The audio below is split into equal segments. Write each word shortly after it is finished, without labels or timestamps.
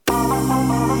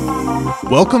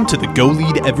Welcome to the Go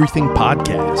Lead Everything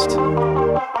podcast.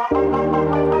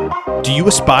 Do you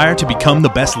aspire to become the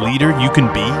best leader you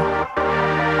can be?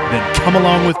 Then come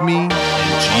along with me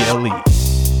and GLE.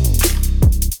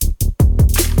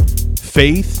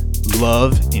 Faith,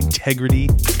 love, integrity,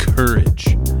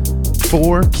 courage.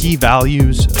 4 key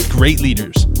values of great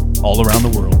leaders all around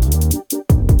the world.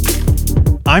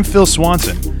 I'm Phil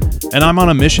Swanson, and I'm on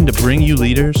a mission to bring you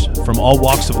leaders from all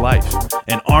walks of life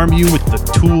and arm you with the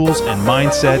tools and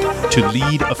mindset to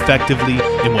lead effectively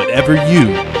in whatever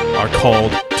you are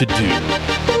called to do.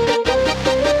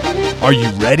 Are you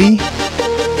ready?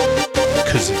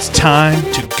 Because it's time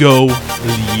to go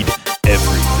lead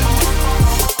everything.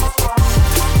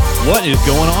 What is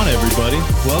going on, everybody?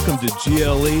 Welcome to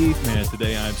GLE. Man,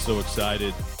 today I'm so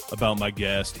excited about my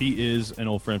guest. He is an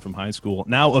old friend from high school,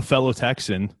 now a fellow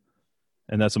Texan,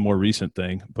 and that's a more recent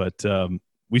thing. But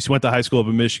we went to high school up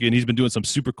in Michigan. He's been doing some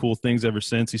super cool things ever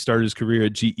since. He started his career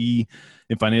at GE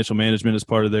in financial management as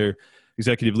part of their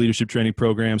executive leadership training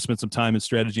program, spent some time in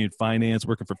strategy and finance,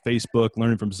 working for Facebook,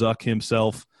 learning from Zuck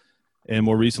himself, and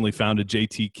more recently founded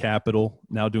JT Capital,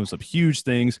 now doing some huge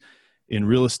things in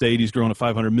real estate. He's grown a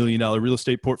 $500 million real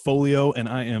estate portfolio, and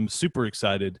I am super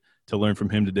excited to learn from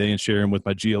him today and share him with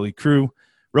my GLE crew.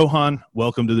 Rohan,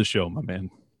 welcome to the show, my man.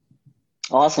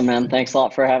 Awesome, man. Thanks a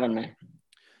lot for having me.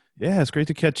 Yeah, it's great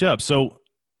to catch up. So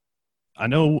I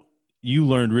know you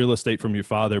learned real estate from your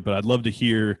father, but I'd love to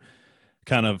hear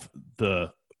kind of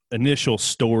the initial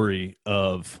story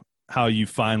of how you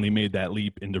finally made that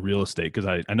leap into real estate. Because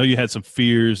I know you had some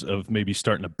fears of maybe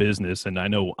starting a business, and I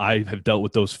know I have dealt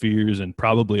with those fears, and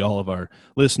probably all of our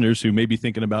listeners who may be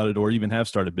thinking about it or even have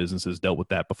started businesses dealt with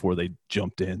that before they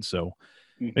jumped in. So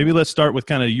maybe let's start with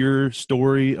kind of your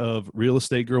story of real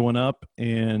estate growing up,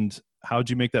 and how'd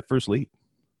you make that first leap?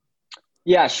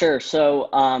 Yeah, sure. So,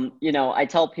 I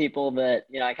tell people that,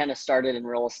 I kind of started in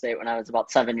real estate when I was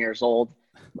about 7 years old.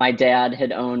 My dad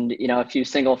had owned, a few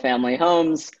single family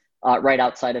homes right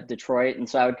outside of Detroit. And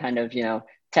so I would kind of,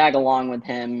 tag along with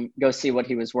him, go see what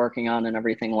he was working on and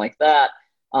everything like that.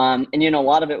 A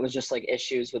lot of it was just like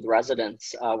issues with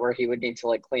residents where he would need to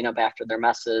like clean up after their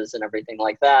messes and everything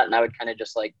like that. And I would kind of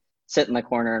just like sit in the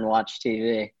corner and watch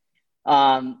TV.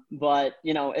 But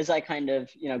as I kind of,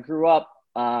 grew up,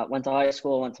 went to high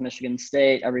school, went to Michigan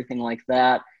State, everything like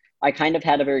that, I kind of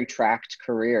had a very tracked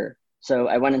career. So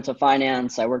I went into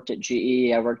finance, I worked at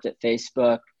GE, I worked at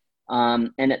Facebook.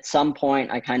 And at some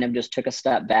point I kind of just took a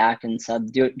step back and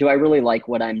said, do I really like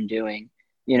what I'm doing?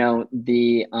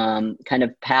 The kind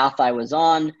of path I was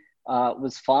on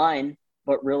was fine,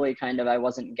 but really kind of I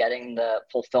wasn't getting the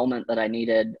fulfillment that I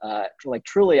needed like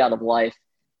truly out of life.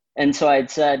 And so I'd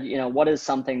said, what is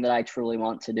something that I truly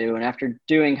want to do? And after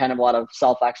doing kind of a lot of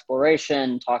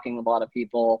self-exploration, talking with a lot of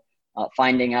people,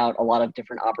 finding out a lot of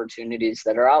different opportunities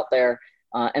that are out there,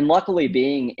 and luckily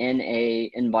being in a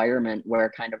environment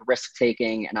where kind of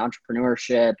risk-taking and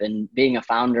entrepreneurship and being a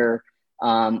founder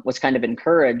was kind of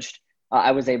encouraged,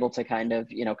 I was able to kind of,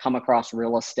 come across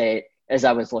real estate as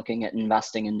I was looking at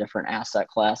investing in different asset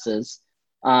classes.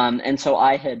 And so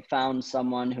I had found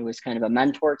someone who was kind of a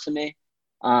mentor to me.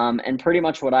 And pretty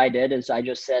much what I did is I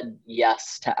just said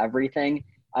yes to everything.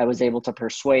 I was able to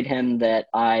persuade him that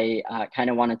I kind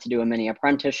of wanted to do a mini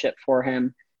apprenticeship for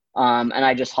him. And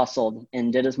I just hustled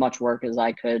and did as much work as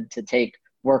I could to take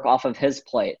work off of his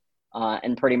plate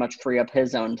and pretty much free up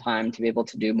his own time to be able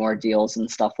to do more deals and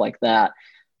stuff like that.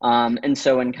 And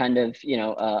so in kind of,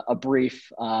 a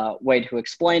brief way to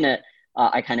explain it,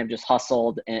 I kind of just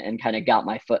hustled and kind of got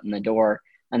my foot in the door.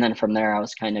 And then from there, I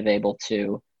was kind of able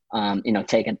to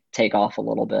take off a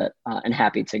little bit and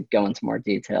happy to go into more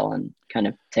detail and kind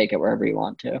of take it wherever you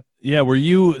want to. Yeah.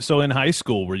 So in high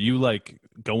school, were you like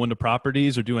going to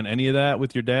properties or doing any of that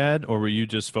with your dad, or were you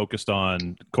just focused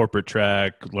on corporate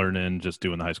track, learning, just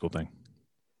doing the high school thing?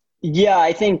 Yeah,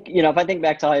 I think, if I think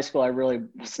back to high school, I really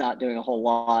was not doing a whole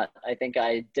lot. I think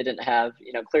I didn't have,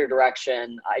 clear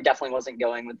direction. I definitely wasn't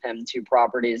going with him to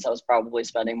properties. I was probably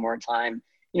spending more time,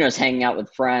 just hanging out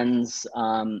with friends,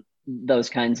 those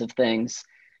kinds of things.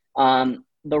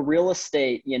 The real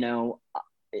estate,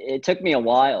 it took me a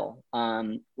while.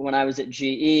 When I was at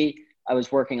GE, I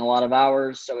was working a lot of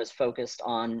hours. So I was focused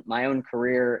on my own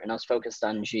career and I was focused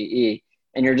on GE.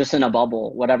 And you're just in a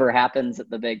bubble. Whatever happens at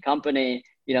the big company,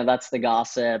 that's the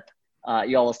gossip.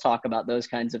 You always talk about those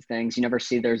kinds of things. You never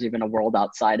see there's even a world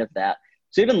outside of that.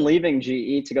 So even leaving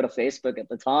GE to go to Facebook at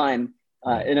the time,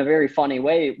 in a very funny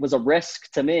way, was a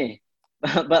risk to me.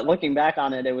 But looking back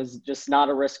on it, it was just not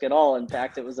a risk at all. In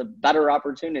fact, it was a better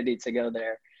opportunity to go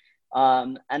there.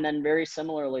 And then very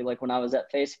similarly, like when I was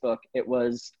at Facebook, it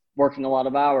was working a lot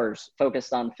of hours,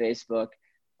 focused on Facebook.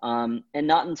 And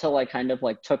not until I kind of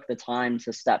like took the time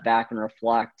to step back and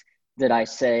reflect did I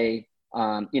say,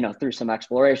 through some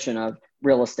exploration of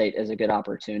real estate is a good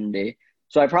opportunity.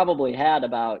 So I probably had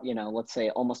about, let's say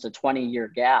almost a 20-year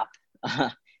gap.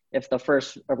 If the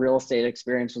first real estate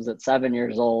experience was at 7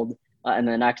 years old, and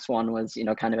the next one was,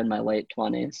 kind of in my late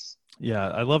 20s. Yeah,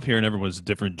 I love hearing everyone's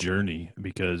different journey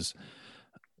because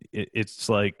it's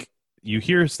like you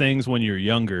hear things when you're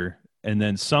younger, and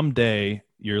then someday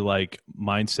your like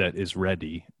mindset is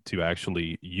ready to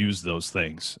actually use those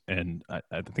things. And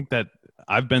I think that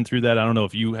I've been through that. I don't know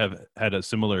if you have had a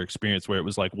similar experience where it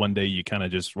was like one day you kind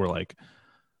of just were like,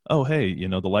 oh, hey,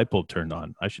 the light bulb turned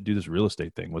on. I should do this real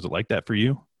estate thing. Was it like that for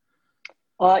you?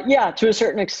 Yeah, to a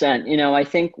certain extent. I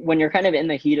think when you're kind of in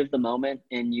the heat of the moment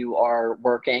and you are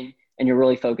working and you're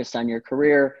really focused on your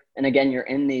career, and again, you're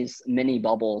in these mini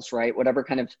bubbles, right? Whatever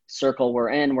kind of circle we're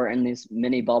in these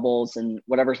mini bubbles, and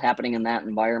whatever's happening in that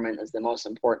environment is the most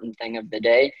important thing of the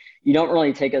day. You don't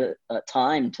really take a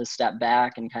time to step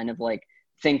back and kind of like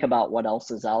think about what else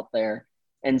is out there.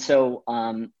 And so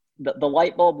the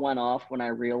light bulb went off when I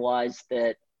realized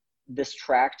that this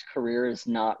tracked career is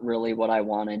not really what I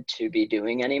wanted to be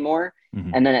doing anymore.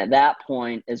 Mm-hmm. And then at that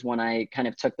point is when I kind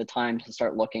of took the time to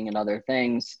start looking at other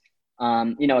things.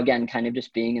 Again, kind of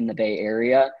just being in the Bay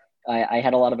Area, I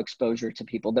had a lot of exposure to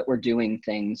people that were doing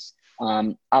things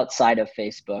outside of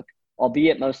Facebook,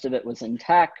 albeit most of it was in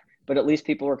tech, but at least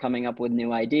people were coming up with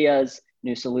new ideas,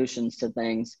 new solutions to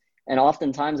things. And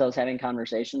oftentimes I was having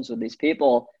conversations with these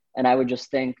people and I would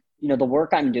just think, the work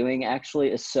I'm doing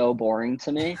actually is so boring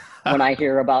to me when I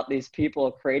hear about these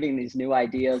people creating these new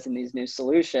ideas and these new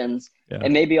solutions. Yeah.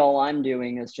 And maybe all I'm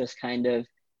doing is just kind of,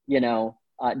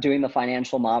 doing the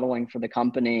financial modeling for the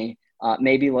company,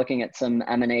 maybe looking at some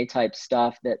M&A type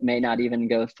stuff that may not even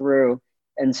go through.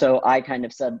 And so I kind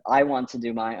of said, I want to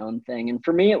do my own thing. And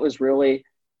for me, it was really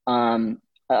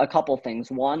a couple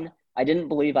things. One, I didn't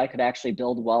believe I could actually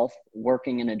build wealth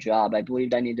working in a job. I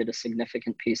believed I needed a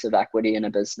significant piece of equity in a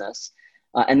business.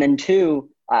 And then two,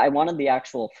 I wanted the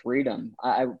actual freedom.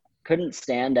 I couldn't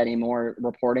stand anymore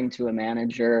reporting to a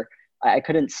manager. I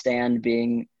couldn't stand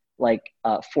being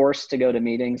forced to go to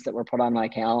meetings that were put on my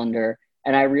calendar.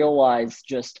 And I realized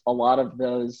just a lot of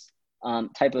those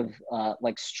type of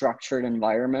structured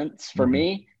environments for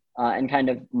me and kind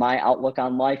of my outlook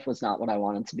on life was not what I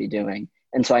wanted to be doing.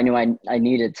 And so I knew I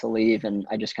needed to leave, and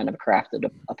I just kind of crafted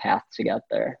a path to get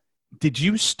there. Did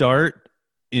you start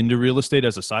into real estate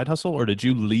as a side hustle, or did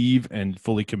you leave and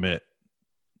fully commit?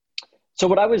 So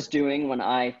what I was doing when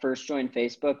I first joined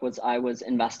Facebook was I was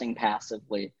investing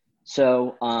passively.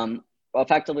 So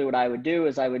effectively what I would do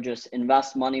is I would just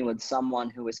invest money with someone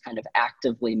who was kind of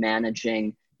actively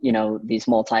managing, these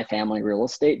multifamily real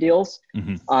estate deals.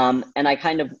 Mm-hmm. And I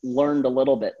kind of learned a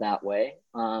little bit that way.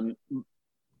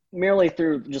 Merely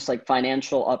through just like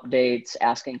financial updates,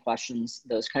 asking questions,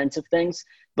 those kinds of things,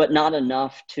 but not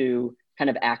enough to kind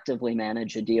of actively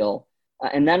manage a deal.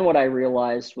 And then what I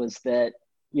realized was that,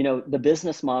 the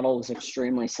business model was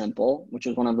extremely simple, which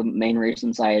was one of the main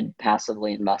reasons I had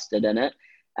passively invested in it.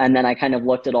 And then I kind of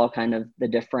looked at all kind of the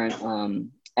different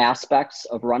aspects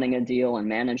of running a deal and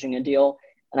managing a deal.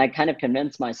 And I kind of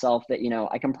convinced myself that,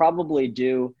 I can probably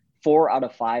do 4 out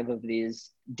of 5 of these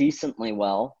decently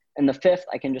well. And the 5th,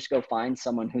 I can just go find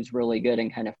someone who's really good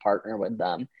and kind of partner with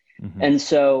them. Mm-hmm. And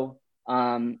so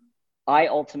I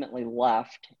ultimately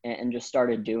left and just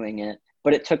started doing it.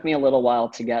 But it took me a little while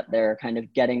to get there, kind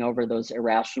of getting over those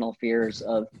irrational fears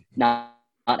of not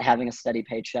having a steady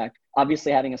paycheck.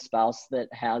 Obviously, having a spouse that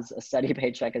has a steady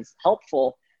paycheck is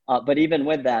helpful. But even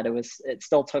with that, it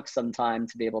still took some time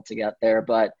to be able to get there.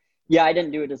 But yeah, I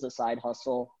didn't do it as a side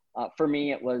hustle. For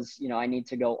me, it was, I need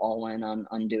to go all in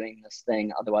on doing this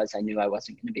thing. Otherwise, I knew I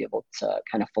wasn't going to be able to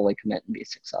kind of fully commit and be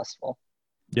successful.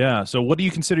 Yeah. So what do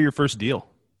you consider your first deal?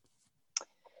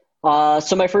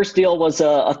 So my first deal was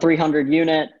a 300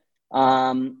 unit.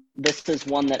 This is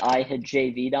one that I had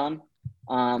JV'd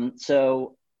on.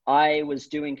 So I was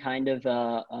doing kind of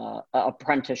a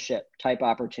apprenticeship type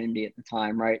opportunity at the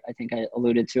time, right? I think I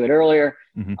alluded to it earlier.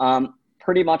 Mm-hmm.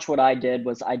 Pretty much what I did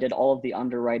was I did all of the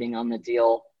underwriting on the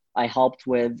deal. I helped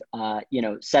with,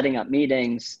 setting up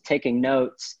meetings, taking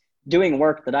notes, doing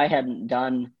work that I hadn't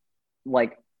done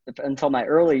until my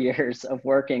early years of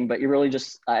working, but I really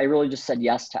just said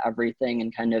yes to everything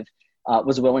and kind of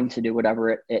was willing to do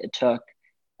whatever it took,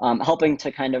 helping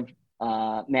to kind of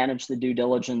manage the due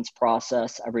diligence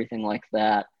process, everything like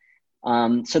that.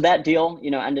 So that deal,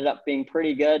 ended up being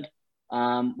pretty good.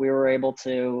 We were able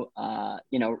to,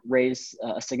 raise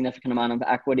a significant amount of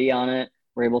equity on it.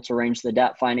 We're able to arrange the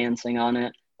debt financing on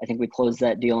it. I think we closed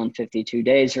that deal in 52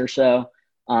 days or so.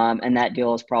 And that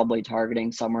deal is probably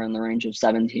targeting somewhere in the range of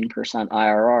 17%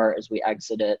 IRR as we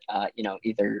exit it,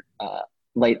 either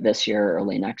late this year or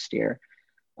early next year.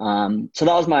 So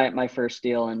that was my first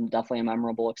deal, and definitely a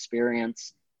memorable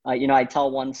experience. I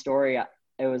tell one story.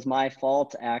 It was my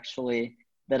fault, actually,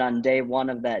 that on day one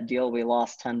of that deal, we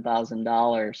lost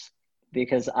 $10,000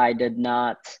 because I did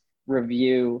not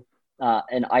review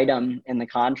an item in the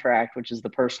contract, which is the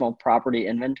personal property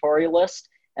inventory list.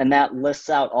 And that lists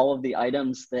out all of the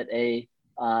items that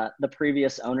the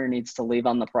previous owner needs to leave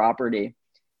on the property.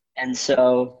 And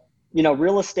so,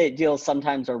 real estate deals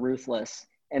sometimes are ruthless.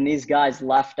 And these guys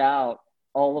left out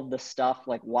all of the stuff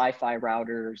like Wi-Fi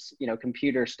routers,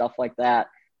 computer stuff like that.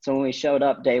 So when we showed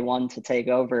up day one to take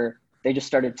over, they just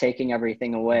started taking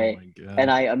everything away. Oh,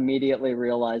 and I immediately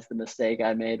realized the mistake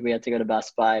I made. We had to go to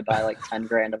Best Buy, buy like 10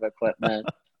 grand of equipment.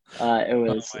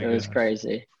 It was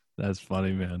crazy. That's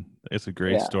funny, man. It's a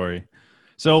great story.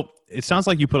 So it sounds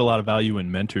like you put a lot of value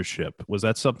in mentorship. Was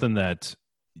that something that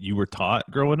you were taught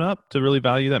growing up to really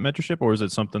value that mentorship, or is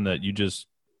it something that you just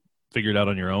figured out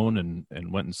on your own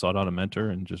and went and sought out a mentor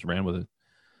and just ran with it?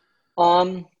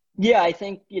 Yeah, I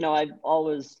think, I've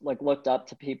always looked up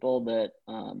to people that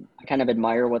I kind of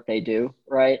admire what they do,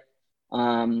 right?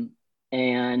 For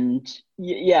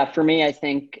me, I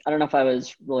think, I don't know if I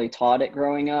was really taught it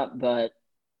growing up, but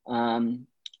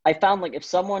I found if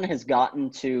someone has gotten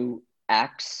to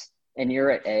X and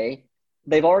you're at A,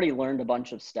 they've already learned a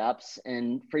bunch of steps.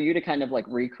 And for you to kind of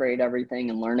recreate everything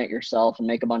and learn it yourself and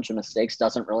make a bunch of mistakes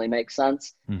doesn't really make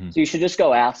sense. Mm-hmm. So you should just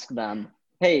go ask them,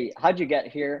 hey, how'd you get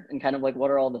here? And kind of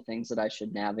what are all the things that I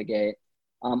should navigate?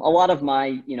 A lot of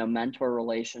my, mentor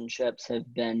relationships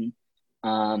have been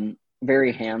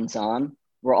very hands-on,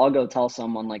 where I'll go tell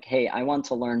someone hey, I want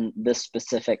to learn this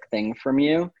specific thing from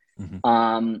you.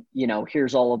 Mm-hmm.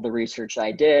 Here's all of the research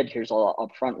I did. Here's all the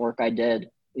upfront work I did.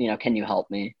 Can you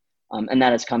help me? And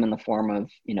that has come in the form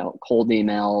of, cold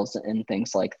emails and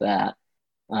things like that.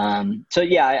 I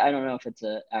don't know if it's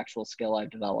an actual skill I've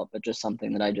developed, but just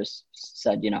something that I just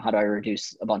said, how do I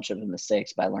reduce a bunch of the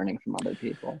mistakes by learning from other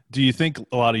people? Do you think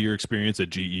a lot of your experience at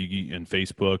GE and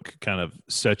Facebook kind of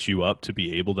sets you up to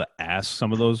be able to ask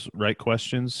some of those right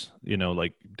questions,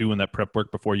 like doing that prep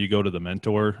work before you go to the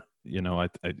mentor?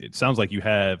 It sounds like you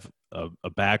have a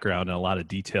background and a lot of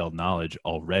detailed knowledge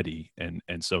already.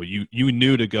 And so you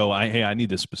knew to go, hey, I need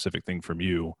this specific thing from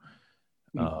you.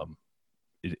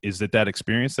 Is it that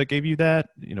experience that gave you that?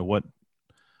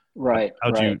 Right.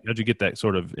 How'd you get that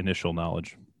sort of initial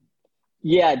knowledge?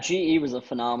 Yeah, GE was a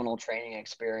phenomenal training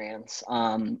experience.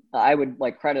 I would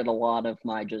credit a lot of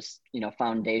my just,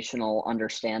 foundational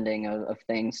understanding of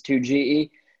things to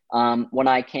GE. When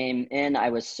I came in, I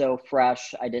was so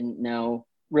fresh. I didn't know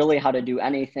really how to do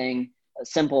anything.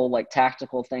 Simple,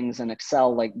 tactical things in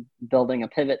Excel, building a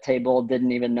pivot table.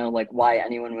 Didn't even know why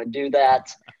anyone would do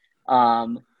that.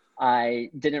 I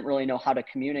didn't really know how to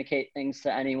communicate things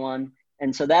to anyone.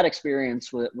 And so that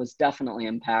experience was definitely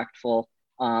impactful.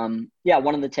 One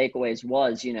of the takeaways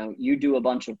was, you do a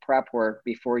bunch of prep work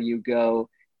before you go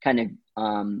kind of,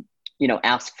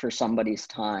 ask for somebody's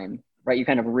time, right? You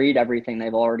kind of read everything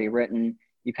they've already written.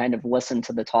 You kind of listen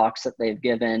to the talks that they've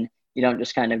given. You don't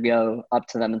just kind of go up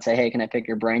to them and say, hey, can I pick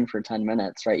your brain for 10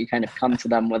 minutes, right? You kind of come to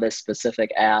them with a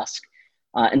specific ask.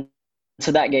 And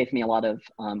so that gave me a lot of,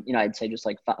 I'd say just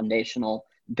foundational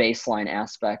baseline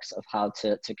aspects of how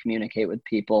to communicate with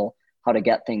people, how to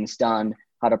get things done,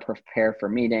 how to prepare for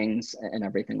meetings and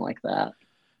everything like that.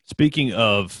 Speaking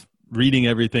of reading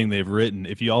everything they've written,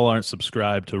 if you all aren't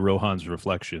subscribed to Rohan's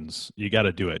Reflections, you got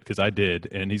to do it, because I did.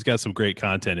 And he's got some great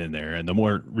content in there. And the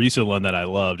more recent one that I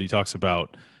loved, he talks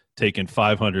about taking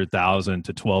 500,000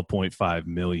 to 12.5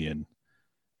 million.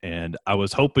 And I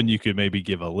was hoping you could maybe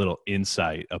give a little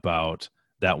insight about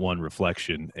that one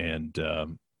reflection and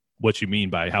what you mean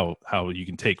by how you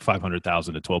can take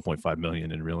 500,000 to 12.5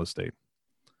 million in real estate.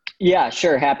 Yeah,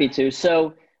 sure. Happy to.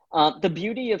 So the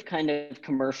beauty of kind of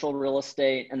commercial real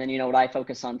estate, and then, what I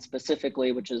focus on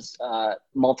specifically, which is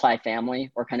multifamily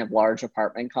or kind of large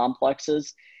apartment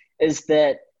complexes, is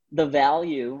that the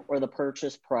value or the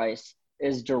purchase price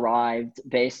is derived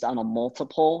based on a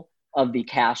multiple of the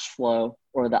cash flow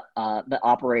or the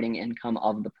operating income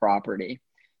of the property.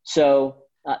 So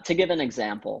to give an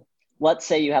example, let's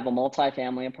say you have a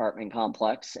multifamily apartment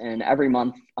complex, and every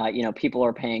month, people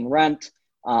are paying rent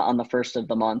on the first of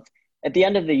the month. At the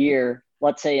end of the year,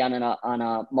 let's say on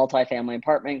a multifamily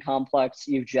apartment complex,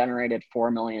 you've generated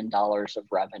 $4 million of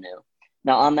revenue.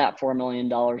 Now, on that $4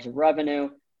 million of revenue,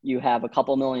 you have a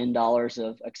couple $1 million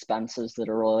of expenses that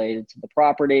are related to the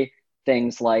property,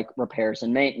 things like repairs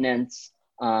and maintenance,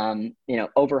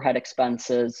 overhead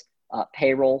expenses,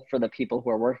 payroll for the people who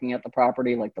are working at the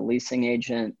property, like the leasing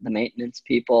agent, the maintenance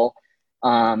people,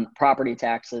 property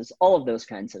taxes, all of those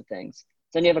kinds of things.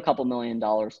 Then you have a couple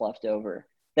 $1,000,000 left over.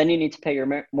 Then you need to pay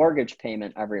your mortgage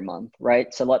payment every month,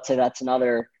 right? So let's say that's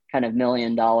another kind of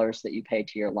 $1,000,000 that you pay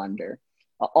to your lender.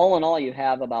 All in all, you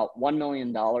have about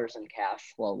 $1,000,000 in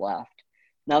cash flow left.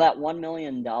 Now that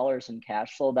 $1,000,000 in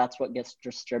cash flow, that's what gets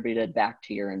distributed back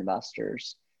to your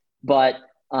investors. But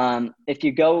if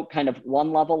you go kind of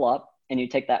one level up and you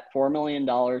take that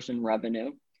 $4,000,000 in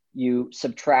revenue, you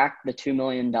subtract the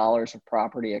 $2,000,000 of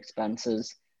property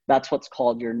expenses, that's what's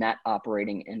called your net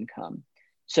operating income.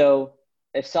 So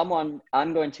if I'm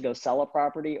going to go sell a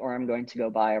property or I'm going to go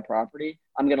buy a property,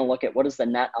 I'm going to look at what is the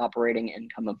net operating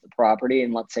income of the property.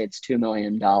 And let's say it's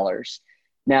 $2,000,000.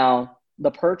 Now,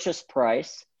 the purchase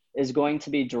price is going to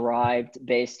be derived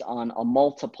based on a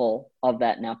multiple of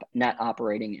that net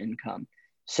operating income.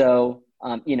 So,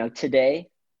 today,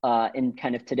 in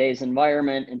kind of today's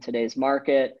environment, in today's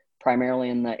market, primarily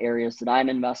in the areas that I'm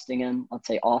investing in, let's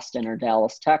say Austin or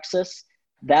Dallas, Texas,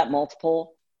 that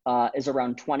multiple is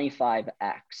around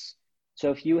 25x.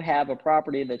 So if you have a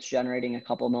property that's generating a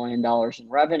couple $1,000,000 in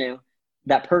revenue,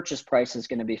 that purchase price is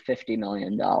going to be $50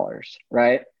 million,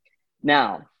 right?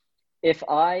 Now, if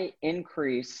I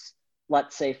increase,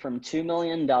 let's say from $2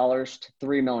 million to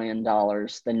 $3 million,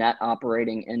 the net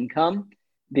operating income,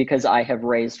 because I have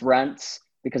raised rents,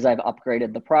 because I've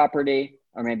upgraded the property,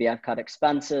 or maybe I've cut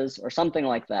expenses or something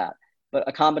like that, but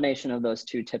a combination of those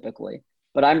two typically.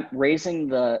 But I'm raising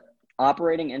the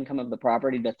operating income of the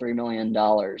property to $3 million.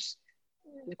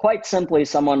 Quite simply,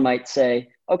 someone might say,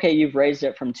 okay, you've raised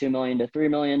it from $2 million to $3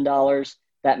 million.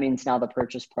 That means now the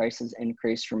purchase price has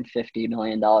increased from $50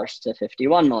 million to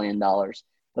 $51 million.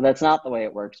 But that's not the way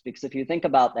it works, because if you think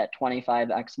about that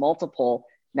 25x multiple,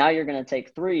 now you're going to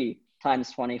take 3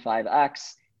 times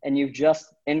 25x, and you've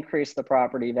just increased the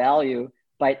property value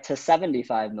to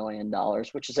 $75 million,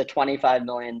 which is a $25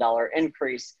 million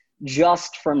increase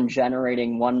just from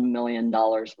generating $1 million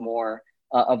more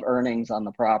of earnings on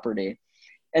the property.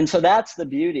 And so that's the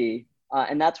beauty.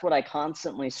 And that's what I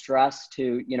constantly stress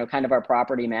to, kind of our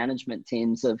property management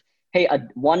teams of, hey, a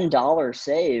 $1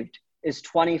 saved is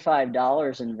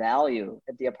 $25 in value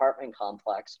at the apartment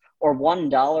complex, or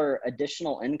 $1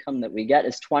 additional income that we get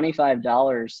is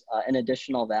 $25 in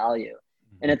additional value.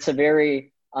 And it's a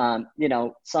very,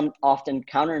 some often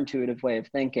counterintuitive way of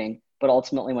thinking, but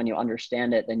ultimately when you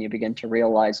understand it, then you begin to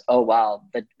realize, oh, wow,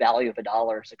 the value of a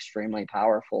dollar is extremely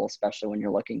powerful, especially when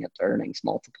you're looking at the earnings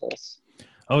multiples.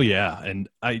 Oh yeah. And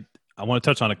I want to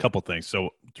touch on a couple things. So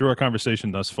through our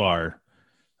conversation thus far,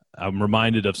 I'm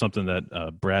reminded of something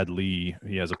that Brad Lee,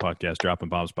 he has a podcast, Dropping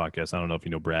Bombs podcast. I don't know if you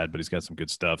know Brad, but he's got some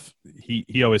good stuff.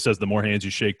 He always says the more hands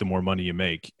you shake, the more money you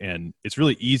make. And it's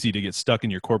really easy to get stuck in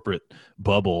your corporate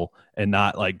bubble and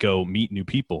not like go meet new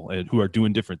people and who are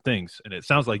doing different things. And it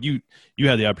sounds like you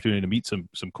had the opportunity to meet some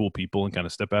cool people and kind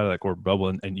of step out of that corporate bubble.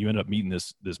 And you end up meeting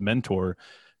this mentor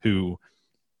who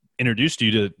introduced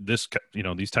you to this,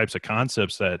 these types of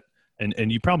concepts that, and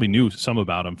you probably knew some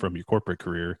about them from your corporate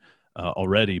career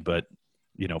already, but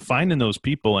finding those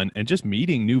people and just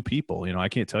meeting new people. I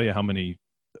can't tell you how many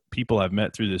people I've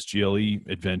met through this GLE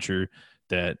adventure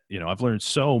that I've learned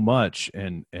so much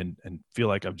and feel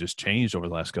like I've just changed over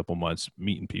the last couple months,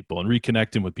 meeting people and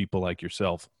reconnecting with people like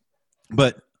yourself.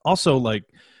 But also, like,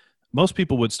 most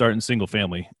people would start in single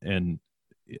family, and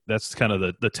that's kind of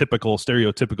the typical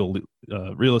stereotypical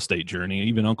real estate journey.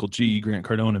 Even Uncle G, Grant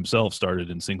Cardone himself, started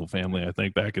in single family, I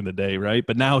think, back in the day, right?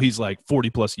 But now he's like 40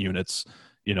 plus units,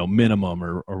 minimum,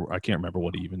 or I can't remember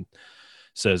what he even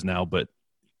says now. But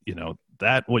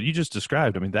that what you just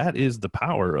described, I mean, that is the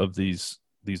power of these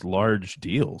large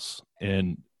deals.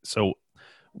 And so,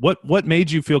 what made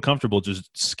you feel comfortable just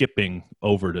skipping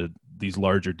over to these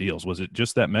larger deals? Was it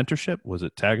just that mentorship? Was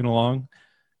it tagging along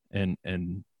and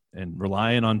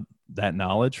relying on that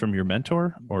knowledge from your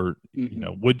mentor, or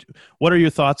what are your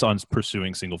thoughts on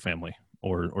pursuing single family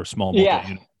or small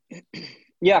multi-unit?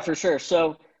 Yeah, for sure.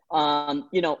 So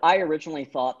I originally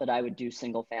thought that I would do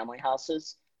single family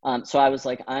houses. So I was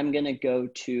like, I'm going to go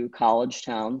to college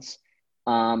towns.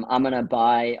 I'm going to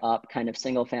buy up kind of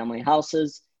single family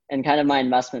houses, and kind of my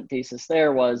investment thesis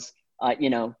there was,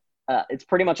 it's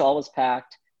pretty much always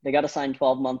packed. They got to sign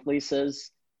 12-month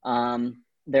leases.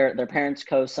 Their parents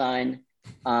co-sign.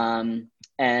 And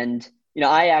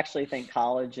I actually think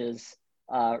college is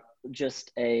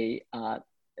just a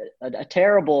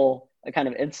terrible kind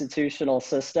of institutional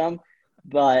system,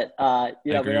 but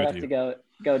we don't have to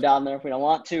go down there if we don't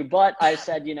want to. But I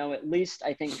said, at least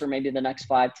I think for maybe the next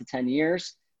 5 to 10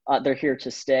 years, they're here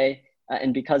to stay.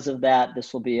 And because of that,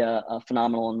 this will be a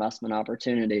phenomenal investment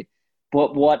opportunity.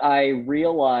 But what I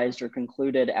realized or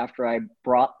concluded after I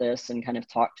brought this and kind of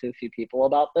talked to a few people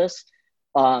about this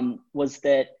was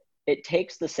that it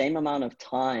takes the same amount of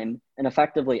time and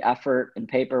effectively effort and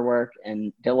paperwork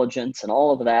and diligence and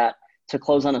all of that to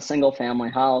close on a single family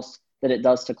house that it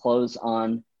does to close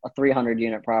on a 300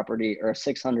 unit property or a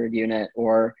 600 unit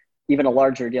or even a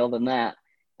larger deal than that.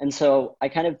 And so I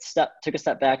kind of took a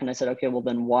step back and I said, okay, well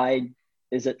then why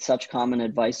is it such common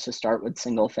advice to start with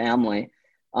single family?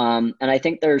 And I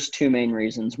think there's two main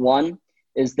reasons. One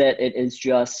is that it is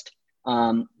just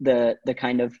the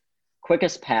kind of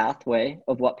quickest pathway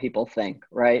of what people think,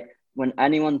 right? When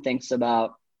anyone thinks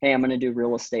about, hey, I'm going to do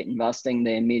real estate investing,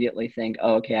 they immediately think,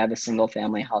 oh, okay, I have a single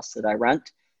family house that I rent.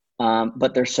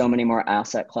 But there's so many more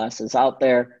asset classes out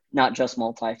there, not just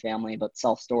multifamily, but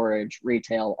self-storage,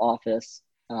 retail, office,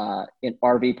 in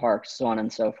RV parks, so on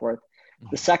and so forth.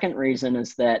 The second reason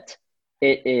is that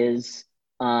it is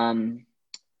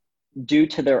due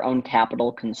to their own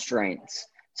capital constraints.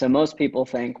 So most people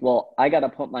think, well, I got to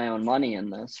put my own money in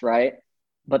this, right?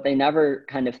 But they never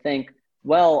kind of think,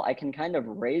 well, I can kind of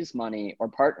raise money or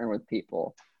partner with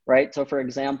people, right? So for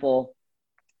example,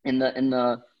 in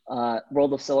the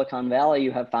world of Silicon Valley,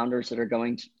 you have founders that are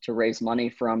going to raise money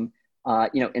from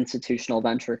institutional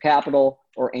venture capital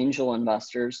or angel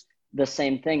investors. The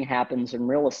same thing happens in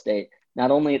real estate,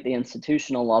 not only at the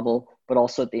institutional level, but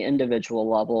also at the individual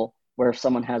level, where if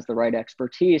someone has the right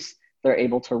expertise, they're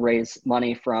able to raise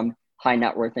money from high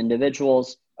net worth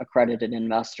individuals, accredited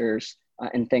investors,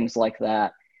 and things like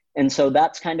that. And so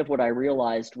that's kind of what I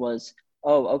realized was,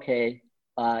 oh, okay,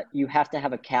 you have to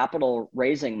have a capital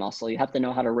raising muscle. You have to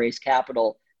know how to raise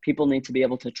capital. People need to be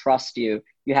able to trust you.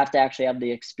 You have to actually have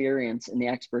the experience and the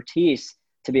expertise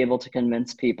to be able to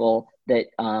convince people that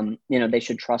they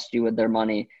should trust you with their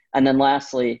money. And then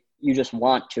lastly, you just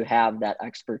want to have that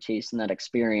expertise and that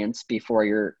experience before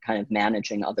you're kind of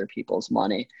managing other people's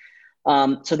money.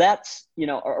 So that's,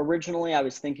 originally I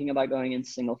was thinking about going into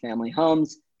single family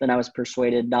homes, then I was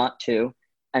persuaded not to.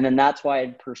 And then that's why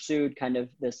I pursued kind of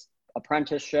this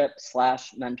apprenticeship /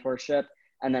 mentorship,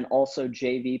 and then also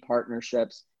JV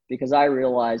partnerships, because I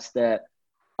realized that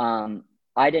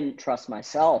I didn't trust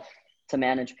myself to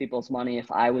manage people's money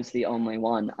if I was the only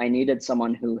one. I needed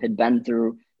someone who had been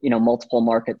through multiple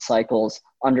market cycles,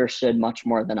 understood much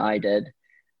more than I did.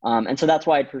 And so that's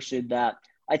why I pursued that.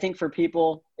 I think for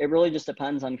people, it really just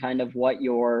depends on kind of what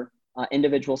your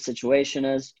individual situation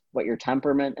is, what your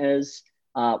temperament is,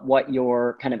 what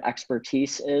your kind of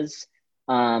expertise is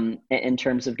in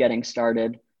terms of getting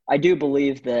started. I do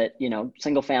believe that,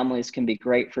 single families can be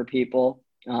great for people.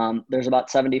 There's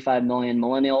about 75 million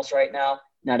millennials right now.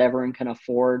 Not everyone can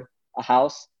afford a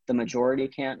house. The majority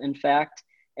can't, in fact.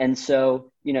 And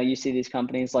so, you see these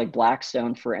companies like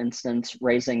Blackstone, for instance,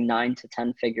 raising 9 to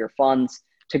 10 figure funds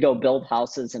to go build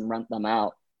houses and rent them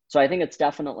out. So I think it's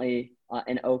definitely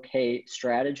an okay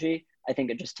strategy. I think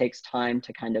it just takes time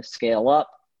to kind of scale up.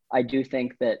 I do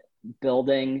think that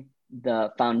building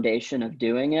the foundation of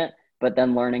doing it, but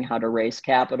then learning how to raise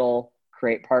capital,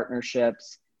 create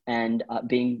partnerships, and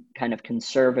being kind of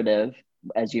conservative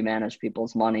as you manage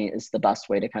people's money is the best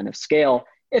way to kind of scale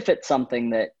if it's something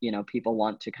that, people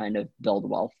want to kind of build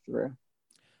wealth through.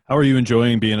 How are you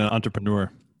enjoying being an entrepreneur?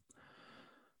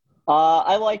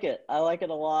 I like it. I like it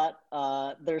a lot.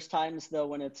 There's times though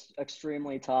when it's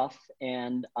extremely tough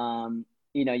and,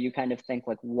 you kind of think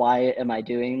like, why am I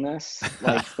doing this?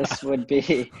 Like this would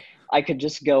be, I could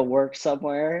just go work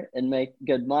somewhere and make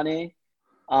good money.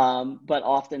 But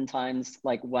oftentimes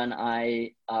like when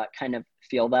I kind of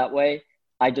feel that way,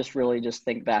 I just really just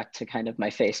think back to kind of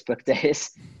my Facebook days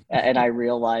and I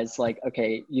realize like,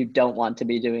 okay, you don't want to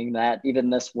be doing that. Even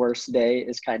this worst day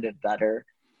is kind of better.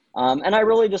 And I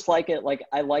really just like it. Like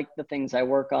I like the things I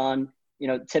work on,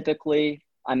 typically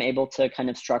I'm able to kind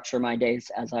of structure my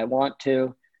days as I want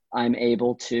to. I'm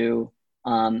able to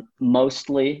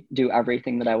mostly do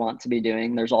everything that I want to be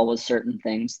doing. There's always certain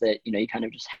things that, you kind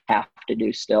of just have to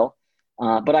do still.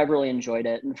 But I've really enjoyed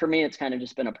it. And for me, it's kind of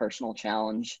just been a personal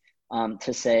challenge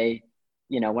to say,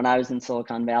 when I was in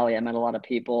Silicon Valley, I met a lot of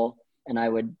people and I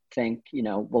would think,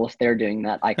 well, if they're doing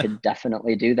that, I could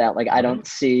definitely do that. Like, I don't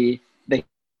see the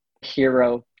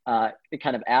hero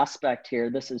kind of aspect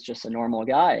here. This is just a normal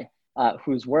guy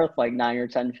who's worth like 9 or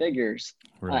 10 figures.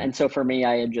 Right. And so for me,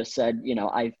 I had just said,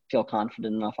 I feel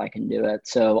confident enough I can do it.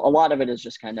 So a lot of it is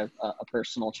just kind of a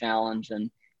personal challenge and,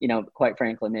 quite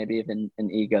frankly, maybe even an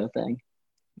ego thing.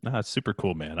 No, it's super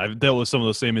cool, man. I've dealt with some of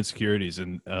those same insecurities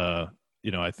and,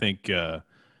 I think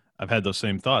I've had those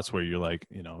same thoughts where you're like,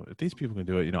 if these people can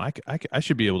do it, I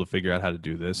should be able to figure out how to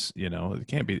do this. It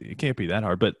can't be that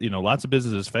hard, but lots of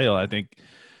businesses fail. I think,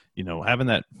 having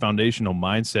that foundational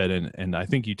mindset. And I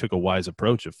think you took a wise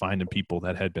approach of finding people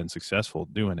that had been successful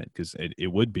doing it, because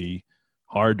it would be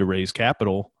hard to raise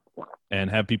capital and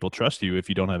have people trust you if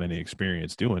you don't have any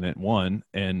experience doing it, one,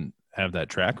 and have that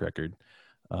track record.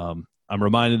 I'm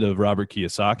reminded of Robert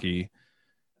Kiyosaki,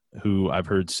 who I've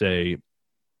heard say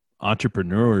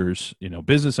entrepreneurs,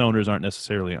 business owners aren't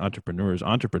necessarily entrepreneurs.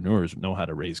 Entrepreneurs know how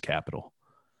to raise capital.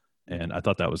 And I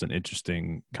thought that was an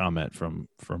interesting comment from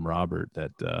Robert,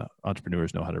 that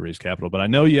entrepreneurs know how to raise capital. But I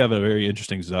know you have a very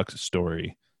interesting Zuck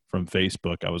story from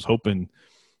Facebook. I was hoping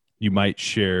you might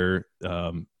share.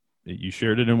 You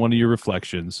shared it in one of your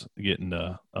reflections, getting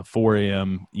a 4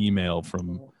 a.m. email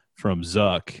from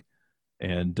Zuck.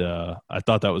 And I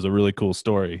thought that was a really cool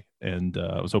story. And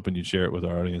I was hoping you'd share it with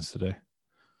our audience today.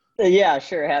 Yeah,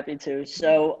 sure. Happy to.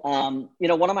 So,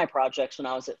 one of my projects when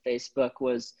I was at Facebook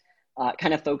was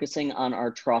kind of focusing on our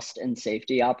trust and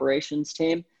safety operations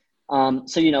team.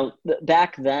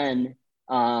 Back then,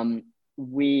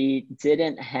 we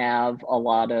didn't have a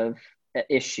lot of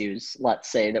issues, let's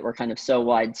say, that were kind of so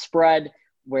widespread.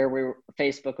 Where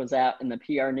Facebook was at in the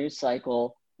PR news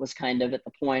cycle was kind of at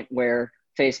the point where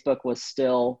Facebook was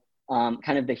still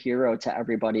kind of the hero to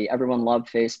everybody. Everyone loved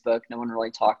Facebook. No one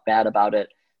really talked bad about it.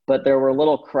 But there were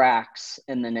little cracks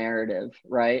in the narrative,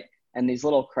 right? And these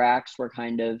little cracks were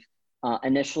kind of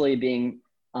initially being,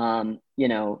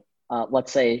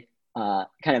 let's say, kind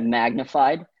of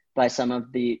magnified by some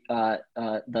of the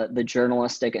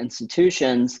journalistic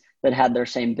institutions that had their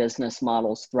same business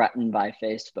models threatened by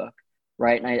Facebook,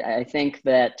 right? And I think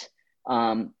that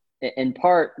in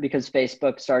part because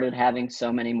Facebook started having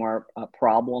so many more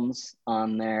problems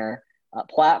on their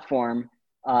platform,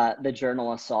 the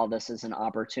journalists saw this as an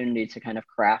opportunity to kind of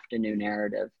craft a new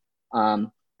narrative.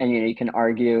 And you can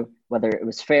argue whether it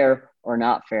was fair or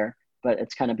not fair, but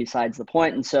it's kind of besides the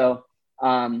point. And so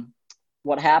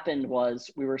what happened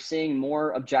was we were seeing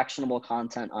more objectionable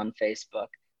content on Facebook,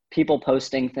 people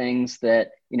posting things that,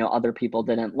 other people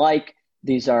didn't like.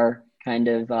 These are kind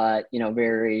of,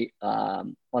 very,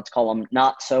 let's call them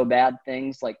not so bad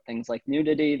things like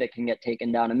nudity that can get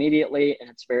taken down immediately. And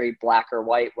it's very black or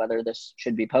white, whether this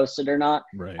should be posted or not.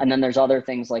 Right. And then there's other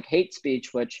things like hate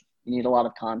speech, which you need a lot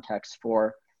of context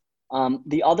for.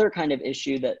 The other kind of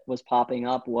issue that was popping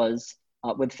up was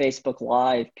with Facebook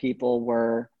Live, people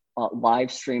were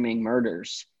live streaming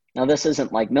murders. Now, this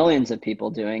isn't like millions of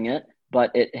people doing it,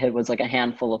 but it was like a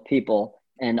handful of people.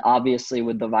 And obviously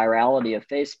with the virality of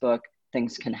Facebook,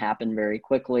 things can happen very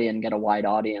quickly and get a wide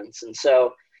audience. And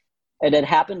so it had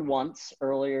happened once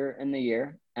earlier in the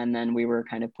year, and then we were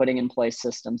kind of putting in place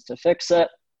systems to fix it.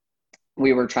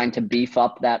 We were trying to beef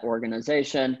up that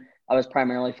organization. I was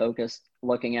primarily focused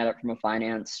looking at it from a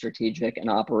finance, strategic, and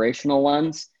operational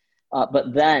lens.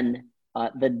 But then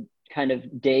the kind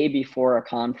of day before a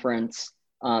conference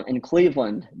in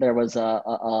Cleveland, there was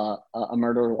a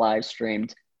murder live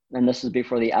streamed. And this was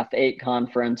before the F8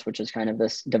 conference, which is kind of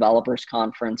this developers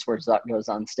conference where Zuck goes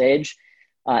on stage.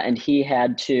 And he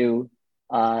had to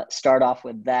start off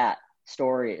with that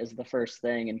story as the first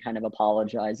thing and kind of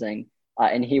apologizing.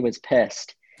 And he was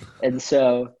pissed. And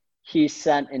so he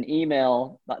sent an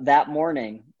email that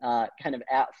morning, kind of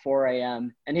at 4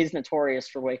 a.m. And he's notorious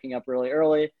for waking up really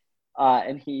early.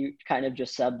 And he kind of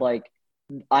just said, like,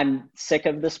 I'm sick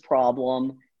of this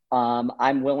problem.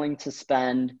 I'm willing to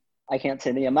spend, I can't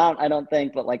say the amount, I don't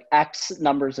think, but like X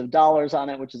numbers of dollars on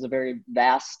it, which is a very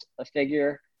vast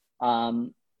figure,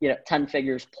 10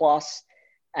 figures plus.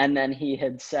 And then he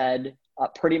had said,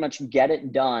 pretty much get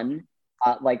it done.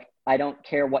 Like, I don't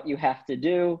care what you have to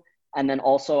do. And then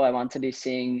also I want to be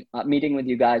meeting with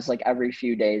you guys like every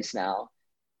few days now.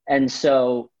 And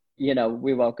so,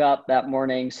 we woke up that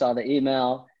morning, saw the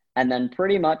email, and then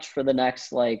pretty much for the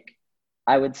next,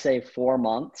 I would say 4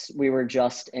 months, we were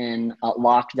just in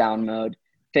lockdown mode.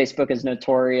 Facebook is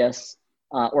notorious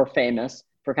or famous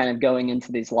for kind of going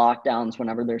into these lockdowns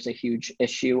whenever there's a huge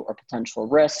issue or potential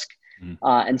risk.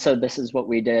 And so this is what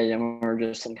we did. And we're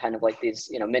just in kind of like these,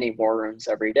 mini war rooms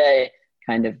every day,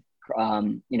 kind of,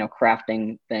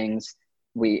 crafting things.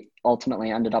 We ultimately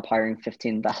ended up hiring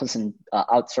 15,000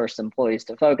 outsourced employees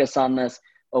to focus on this,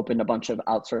 opened a bunch of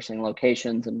outsourcing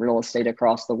locations and real estate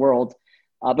across the world.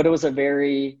 But it was a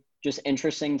very just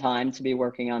interesting time to be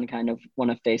working on kind of one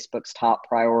of Facebook's top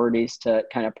priorities to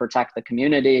kind of protect the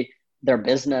community, their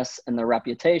business, and their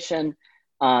reputation.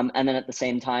 And then at the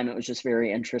same time, it was just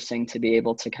very interesting to be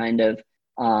able to kind of,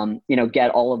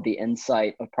 get all of the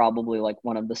insight of probably like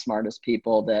one of the smartest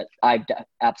people that I've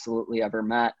absolutely ever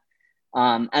met.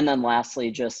 And then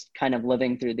lastly, just kind of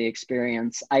living through the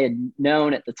experience. I had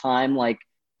known at the time, like,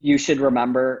 you should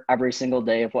remember every single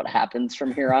day of what happens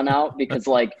from here on out, because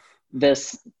like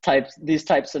these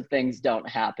types of things don't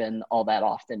happen all that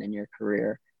often in your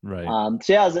career. Right.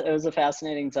 So yeah, it was a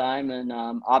fascinating time, and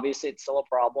obviously it's still a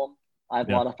problem. I have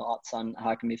a Yeah. lot of thoughts on how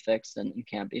it can be fixed and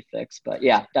can't be fixed, but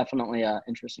yeah, definitely a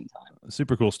interesting time.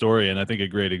 Super cool story. And I think a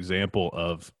great example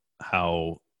of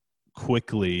how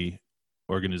quickly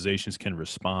organizations can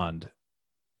respond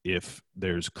if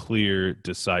there's clear,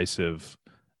 decisive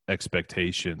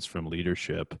expectations from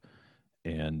leadership.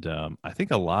 And I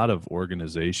think a lot of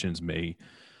organizations may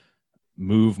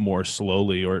move more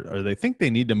slowly, or they think they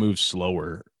need to move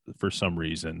slower for some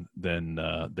reason than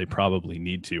they probably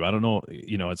need to. I don't know.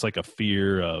 It's like a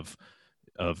fear of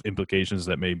implications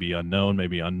that may be unknown,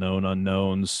 maybe unknown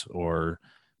unknowns, or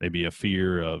maybe a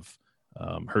fear of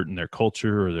hurting their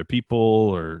culture or their people,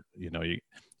 or you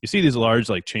see these large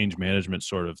like change management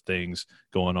sort of things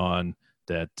going on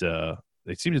that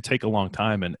they seem to take a long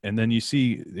time, and then you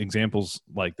see examples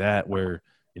like that where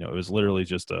it was literally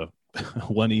just a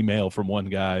one email from one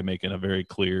guy making a very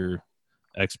clear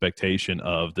expectation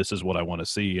of this is what I want to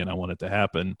see and I want it to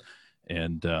happen,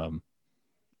 and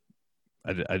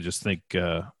I just think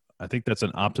I think that's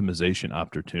an optimization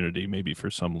opportunity maybe for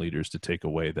some leaders to take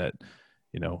away that,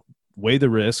 weigh the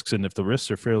risks, and if the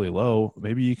risks are fairly low,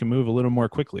 maybe you can move a little more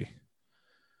quickly.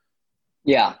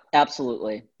 Yeah,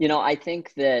 absolutely. I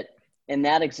think that in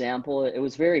that example, it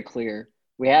was very clear.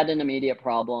 We had an immediate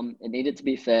problem. It needed to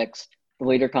be fixed. The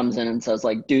leader comes in and says,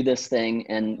 like, do this thing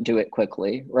and do it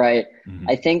quickly, right? Mm-hmm.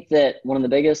 I think that one of the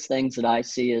biggest things that I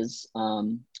see is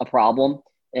a problem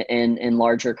in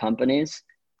larger companies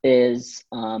is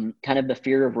kind of the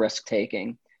fear of risk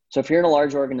taking. So if you're in a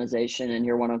large organization and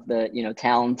you're one of the,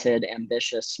 talented,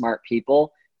 ambitious, smart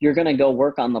people, you're going to go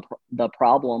work on the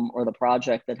problem or the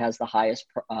project that has the highest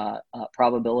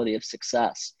probability of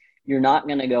success. You're not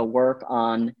going to go work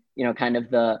on, kind of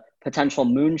the potential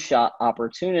moonshot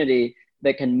opportunity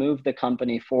that can move the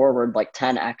company forward like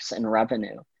 10x in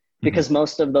revenue, because Mm-hmm.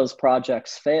 most of those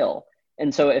projects fail.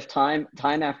 And so if time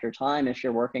after time, if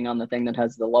you're working on the thing that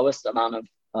has the lowest amount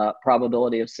of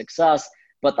probability of success,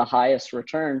 but the highest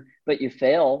return, but you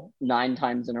fail 9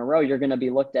 times in a row, you're going to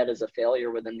be looked at as a failure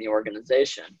within the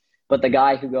organization. But the Mm-hmm.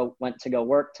 guy who went to go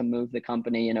work to move the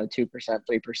company, 2%,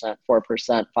 3%,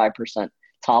 4%, 5%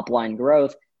 top line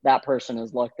growth, that person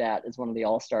is looked at as one of the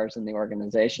all-stars in the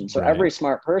organization. So Right. every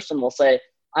smart person will say,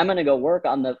 I'm going to go work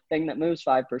on the thing that moves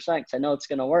 5% because I know it's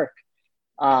going to work.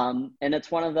 And it's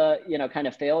one of the, kind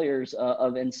of failures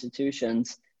of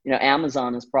institutions.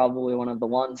 Amazon is probably one of the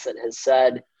ones that has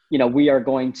said, we are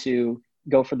going to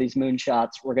go for these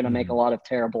moonshots. We're going to make Mm-hmm. a lot of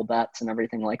terrible bets and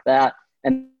everything like that.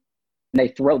 And they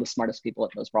throw the smartest people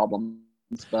at those problems.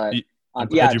 But I'm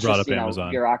yeah, glad you it's brought just, up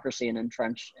Amazon. bureaucracy and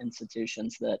entrenched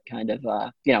institutions that kind of,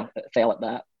 fail at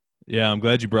that. Yeah, I'm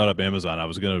glad you brought up Amazon. I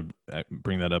was going to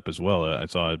bring that up as well. I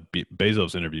saw a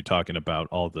Bezos interview talking about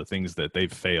all the things that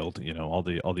they've failed, all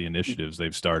the initiatives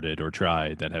they've started or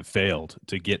tried that have failed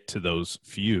to get to those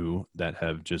few that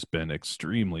have just been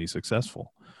extremely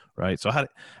successful, right? So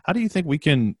how do you think we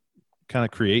can kind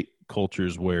of create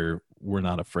cultures where we're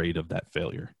not afraid of that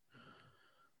failure?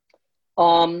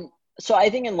 Um, so I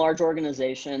think in large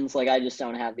organizations, like I just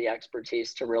don't have the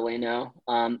expertise to really know.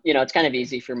 It's kind of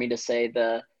easy for me to say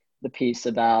the piece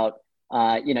about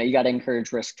you got to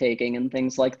encourage risk taking and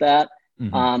things like that.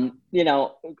 Hmm.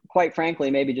 Quite frankly,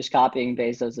 maybe just copying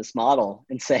Bezos' model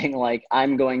and saying like,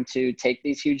 I'm going to take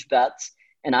these huge bets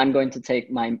and I'm going to take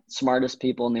my smartest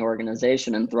people in the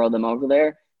organization and throw them over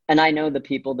there. And I know the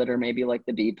people that are maybe like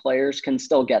the B players can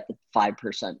still get the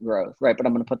 5% growth, right? But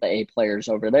I'm going to put the A players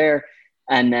over there.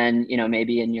 And then,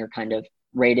 maybe in your kind of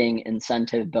rating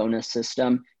incentive bonus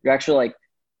system, you're actually like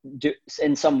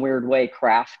in some weird way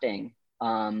crafting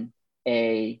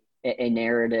a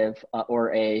narrative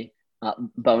or a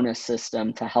bonus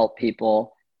system to help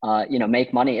people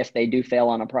make money if they do fail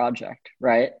on a project,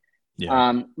 right?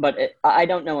 Yeah. But I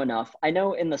don't know enough. I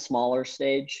know in the smaller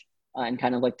stage and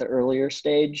kind of like the earlier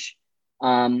stage,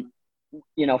 um,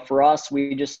 for us,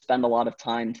 we just spend a lot of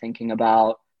time thinking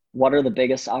about what are the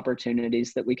biggest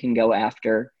opportunities that we can go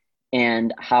after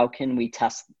and how can we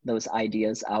test those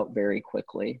ideas out very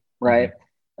quickly, Hmm. right?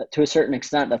 To a certain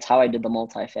extent, that's how I did the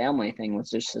multifamily thing, was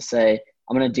just to say,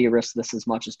 I'm going to de-risk this as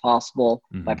much as possible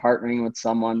by Hmm. partnering with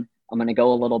someone. I'm going to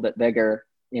go a little bit bigger.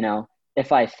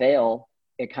 If I fail,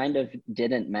 it kind of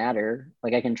didn't matter.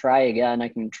 Like I can try again. I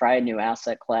can try a new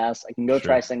asset class. I can go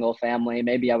try Sure. single family.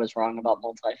 Maybe I was wrong about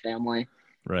multifamily.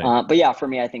 Right. But yeah, for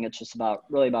me, I think it's just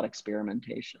really about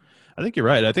experimentation. I think you're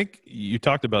right. I think you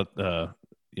talked about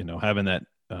having that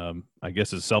I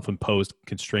guess, a self-imposed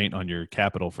constraint on your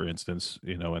capital, for instance,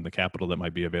 and the capital that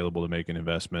might be available to make an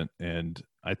investment. And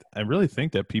I really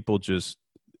think that people just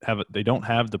they don't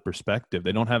have the perspective.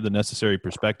 They don't have the necessary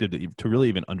perspective to really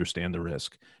even understand the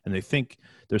risk. And they think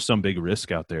there's some big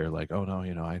risk out there. Like, oh no,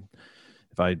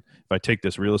 if I take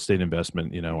this real estate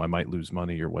investment, I might lose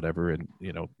money or whatever. And,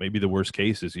 maybe the worst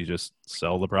case is you just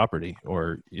sell the property,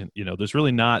 or, there's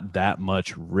really not that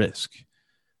much risk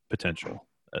potential.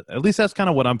 At least that's kind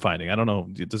of what I'm finding. I don't know.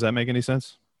 Does that make any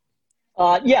sense?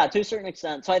 Yeah, to a certain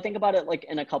extent. So I think about it like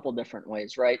in a couple different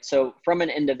ways, right? So from an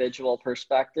individual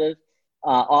perspective,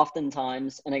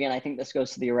 oftentimes, and again, I think this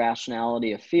goes to the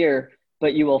irrationality of fear,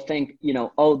 but you will think,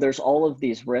 oh, there's all of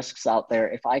these risks out there.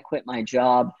 If I quit my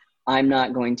job, I'm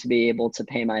not going to be able to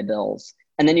pay my bills.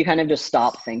 And then you kind of just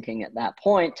stop thinking at that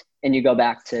point and you go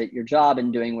back to your job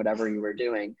and doing whatever you were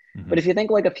doing. Mm-hmm. But if you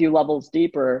think like a few levels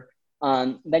deeper,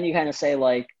 then you kind of say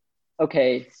like,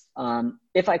 okay,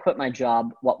 if I quit my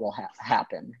job, what will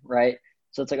happen, right?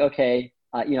 So it's like, okay,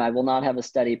 I will not have a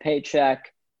steady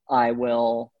paycheck. I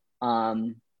will,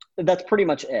 that's pretty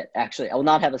much it, actually. I will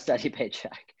not have a steady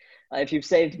paycheck. If you've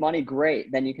saved money,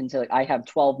 great. Then you can say like, I have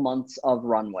 12 months of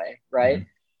runway, right? Mm-hmm.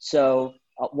 So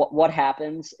what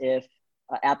happens if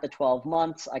at the 12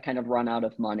 months, I kind of run out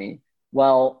of money?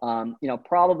 Well,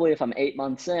 probably if I'm 8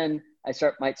 months in, I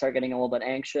might start getting a little bit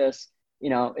anxious.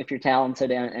 If you're talented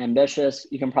and ambitious,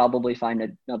 you can probably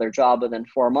find another job within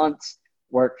 4 months,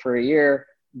 work for a year,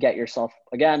 get yourself,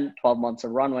 again, 12 months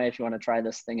of runway if you want to try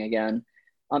this thing again.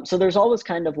 So there's always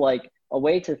kind of like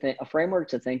a framework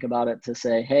to think about it, to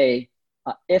say, hey,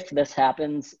 if this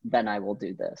happens, then I will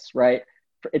do this, right?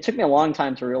 It took me a long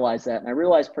time to realize that. And I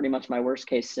realized pretty much my worst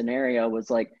case scenario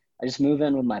was like, I just move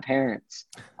in with my parents.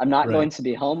 I'm not going to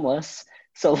be homeless.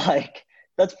 So like,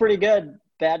 that's pretty good.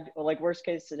 Bad, like worst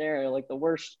case scenario, like the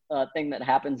worst thing that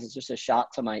happens is just a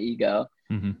shot to my ego.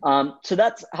 Mm-hmm. So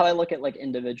that's how I look at like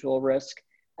individual risk.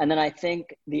 And then I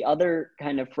think the other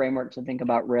kind of framework to think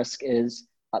about risk is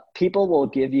people will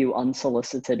give you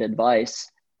unsolicited advice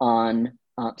on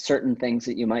certain things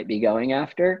that you might be going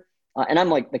after. And I'm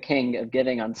like the king of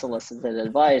giving unsolicited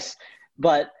advice,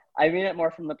 but I mean it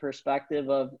more from the perspective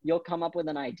of you'll come up with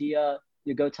an idea,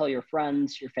 you go tell your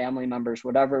friends, your family members,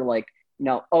 whatever, like,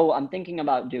 oh, I'm thinking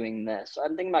about doing this.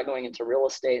 I'm thinking about going into real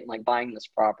estate and like buying this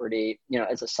property,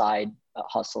 as a side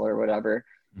hustle or whatever.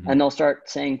 Mm-hmm. And they'll start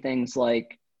saying things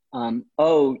like,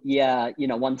 oh yeah,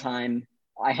 one time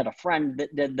I had a friend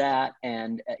that did that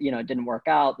and, it didn't work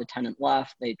out. The tenant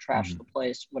left, they trashed the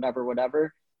place,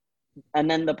 whatever.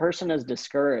 And then the person is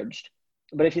discouraged.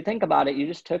 But if you think about it, you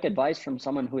just took advice from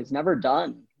someone who has never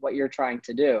done what you're trying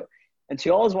to do. And so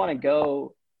you always want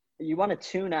to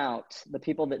tune out the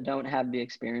people that don't have the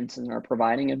experience and are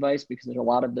providing advice, because there's a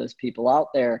lot of those people out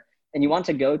there. And you want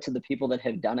to go to the people that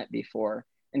have done it before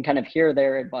and kind of hear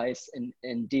their advice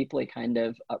and deeply kind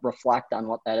of reflect on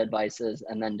what that advice is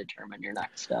and then determine your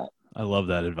next step. I love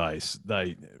that advice.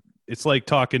 It's like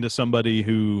talking to somebody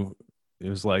who, it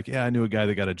was like, yeah, I knew a guy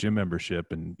that got a gym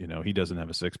membership and, he doesn't have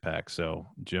a six pack. So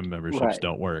gym memberships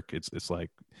don't work. It's like,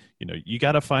 you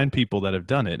got to find people that have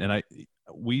done it. And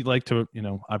we like to,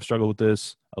 I've struggled with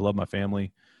this. I love my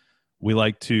family. We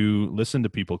like to listen to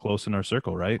people close in our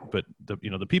circle. Right. But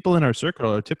the people in our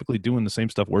circle are typically doing the same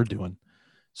stuff we're doing.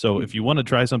 So if you want to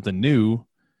try something new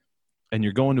and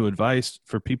you're going to advice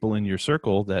for people in your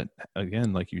circle that,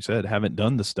 again, like you said, haven't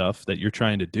done the stuff that you're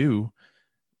trying to do,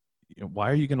 why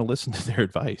are you going to listen to their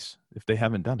advice if they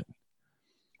haven't done it?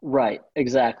 Right.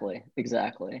 Exactly.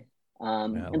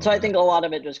 And so I think a lot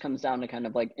of it just comes down to kind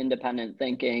of like independent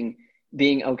thinking,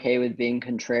 being okay with being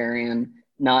contrarian,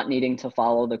 not needing to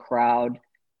follow the crowd,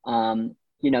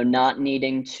 not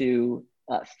needing to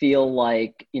feel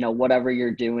like, whatever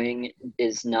you're doing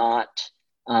is not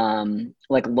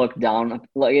looked down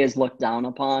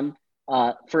upon.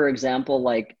 For example,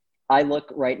 like, I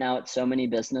look right now at so many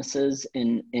businesses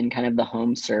in kind of the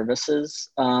home services,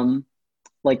 in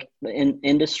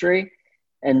industry.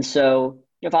 And so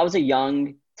if I was a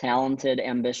young, talented,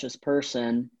 ambitious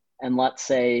person, and let's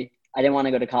say I didn't want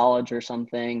to go to college or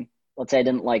something, let's say I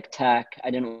didn't like tech,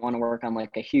 I didn't want to work on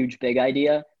like a huge, big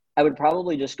idea, I would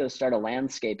probably just go start a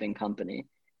landscaping company.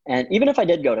 And even if I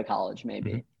did go to college,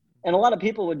 maybe. Mm-hmm. And a lot of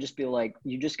people would just be like,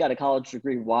 you just got a college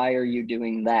degree, why are you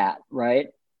doing that? Right.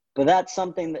 But that's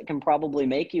something that can probably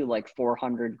make you like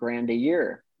 $400,000 a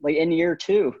year, like in year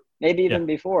 2, maybe even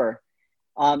before.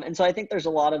 And so I think there's a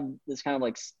lot of this kind of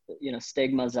like,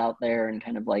 stigmas out there and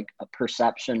kind of like a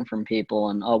perception from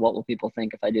people and, oh, what will people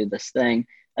think if I do this thing?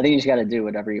 I think you just got to do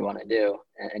whatever you want to do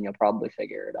and you'll probably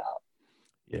figure it out.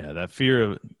 Yeah. That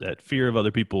fear of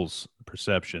other people's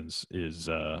perceptions is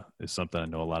something I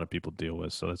know a lot of people deal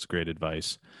with. So that's great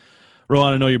advice.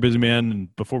 Rohan, I know you're a busy man.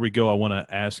 And before we go, I want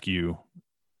to ask you,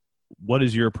 what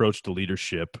is your approach to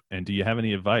leadership? And do you have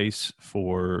any advice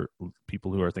for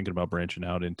people who are thinking about branching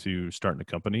out into starting a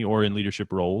company or in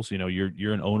leadership roles? You know,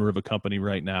 you're an owner of a company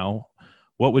right now.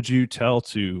 What would you tell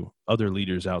to other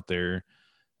leaders out there,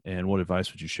 and what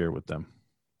advice would you share with them?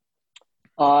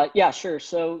 Yeah, sure.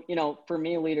 So, for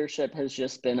me, leadership has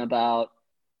just been about,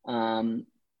 kind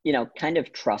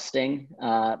of trusting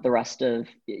the rest of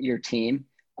your team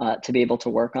to be able to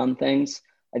work on things.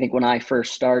 I think when I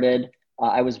first started,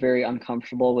 I was very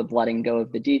uncomfortable with letting go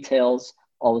of the details,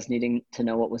 always needing to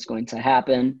know what was going to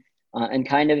happen. And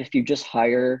kind of if you just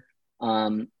hire,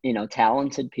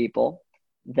 talented people,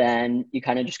 then you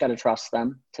kind of just got to trust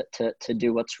them to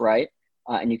do what's right.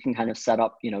 And you can kind of set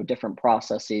up, different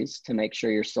processes to make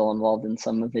sure you're still involved in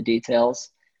some of the details.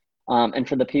 And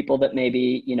for the people that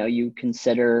maybe, you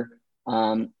consider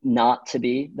not to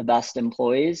be the best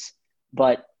employees,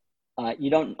 but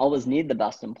you don't always need the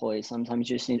best employees. Sometimes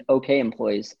you just need okay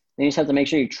employees. Then you just have to make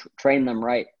sure you train them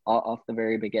right off the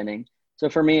very beginning. So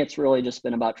for me, it's really just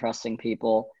been about trusting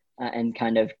people and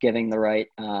kind of giving the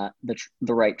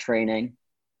right training.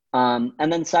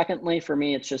 And then secondly, for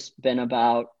me, it's just been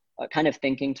about kind of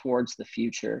thinking towards the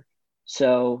future.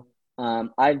 So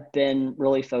I've been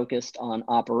really focused on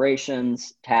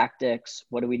operations, tactics.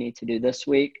 What do we need to do this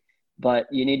week? But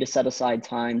you need to set aside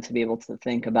time to be able to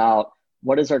think about,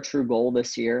 what is our true goal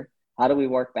this year? How do we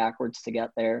work backwards to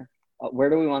get there? Where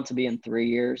do we want to be in 3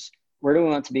 years? Where do we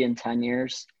want to be in 10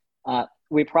 years?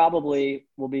 We probably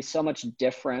will be so much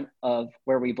different of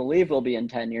where we believe we'll be in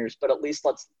 10 years, but at least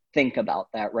let's think about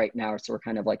that right now. So we're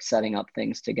kind of like setting up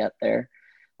things to get there.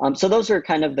 So those are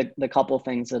kind of the couple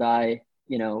things that I,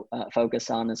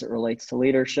 focus on as it relates to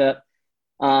leadership.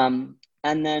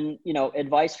 And then,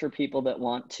 advice for people that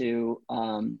want to,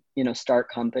 start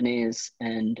companies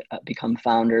and become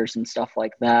founders and stuff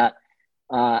like that.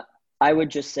 I would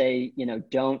just say,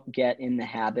 don't get in the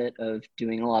habit of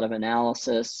doing a lot of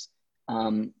analysis,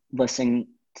 listening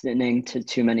to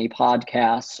too many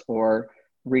podcasts or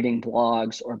reading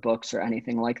blogs or books or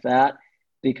anything like that,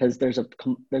 because there's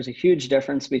a huge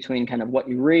difference between kind of what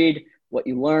you read, what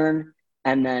you learn,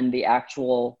 and then the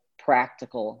actual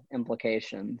practical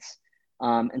implications.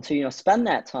 And so, spend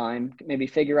that time, maybe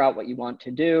figure out what you want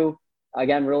to do.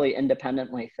 Again, really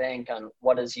independently think on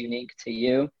what is unique to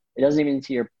you. It doesn't even need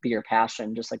to be your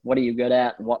passion, just like what are you good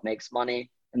at and what makes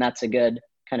money. And that's a good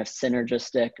kind of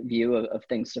synergistic view of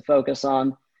things to focus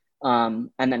on. And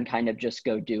then kind of just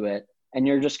go do it. And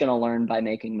you're just going to learn by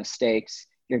making mistakes.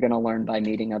 You're going to learn by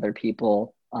meeting other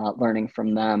people, learning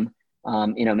from them.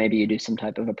 Maybe you do some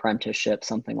type of apprenticeship,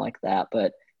 something like that.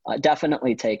 But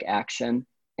definitely take action.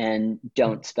 And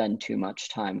don't spend too much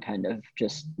time kind of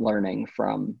just learning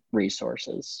from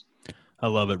resources. I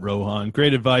love it, Rohan.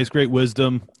 Great advice, great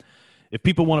wisdom. If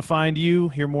people want to find you,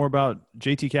 hear more about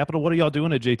JT Capital, what are y'all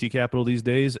doing at JT Capital these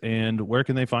days, and where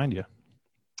can they find you?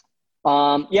 So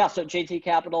JT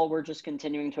Capital, we're just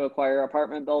continuing to acquire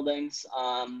apartment buildings.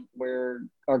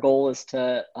 Our goal is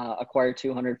to acquire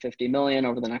 $250 million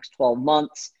over the next 12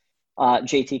 months.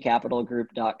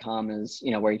 JTCapitalGroup.com is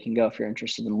where you can go if you're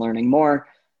interested in learning more.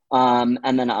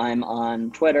 And then I'm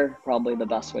on Twitter, probably the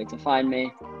best way to find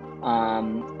me.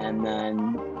 And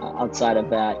then outside of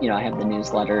that, I have the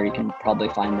newsletter. You can probably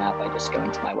find that by just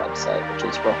going to my website, which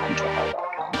is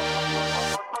rohanjohar.com.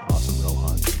 Awesome,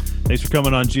 Rohan. Thanks for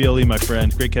coming on GLE, my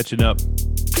friend. Great catching up.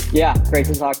 Yeah, great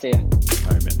to talk to you.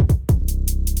 All right, man.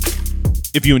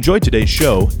 If you enjoyed today's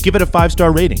show, give it a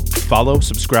 5-star rating. Follow,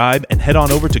 subscribe, and head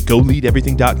on over to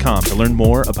GoLeadEverything.com to learn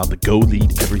more about the Go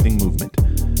Lead Everything movement.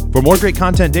 For more great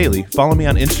content daily, follow me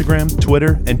on Instagram,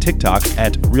 Twitter, and TikTok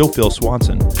at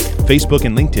RealPhilSwanson, Facebook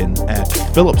and LinkedIn at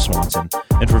Philip Swanson.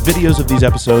 And for videos of these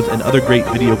episodes and other great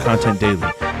video content daily,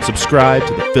 subscribe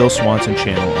to the Phil Swanson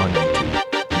channel on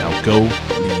YouTube. Now go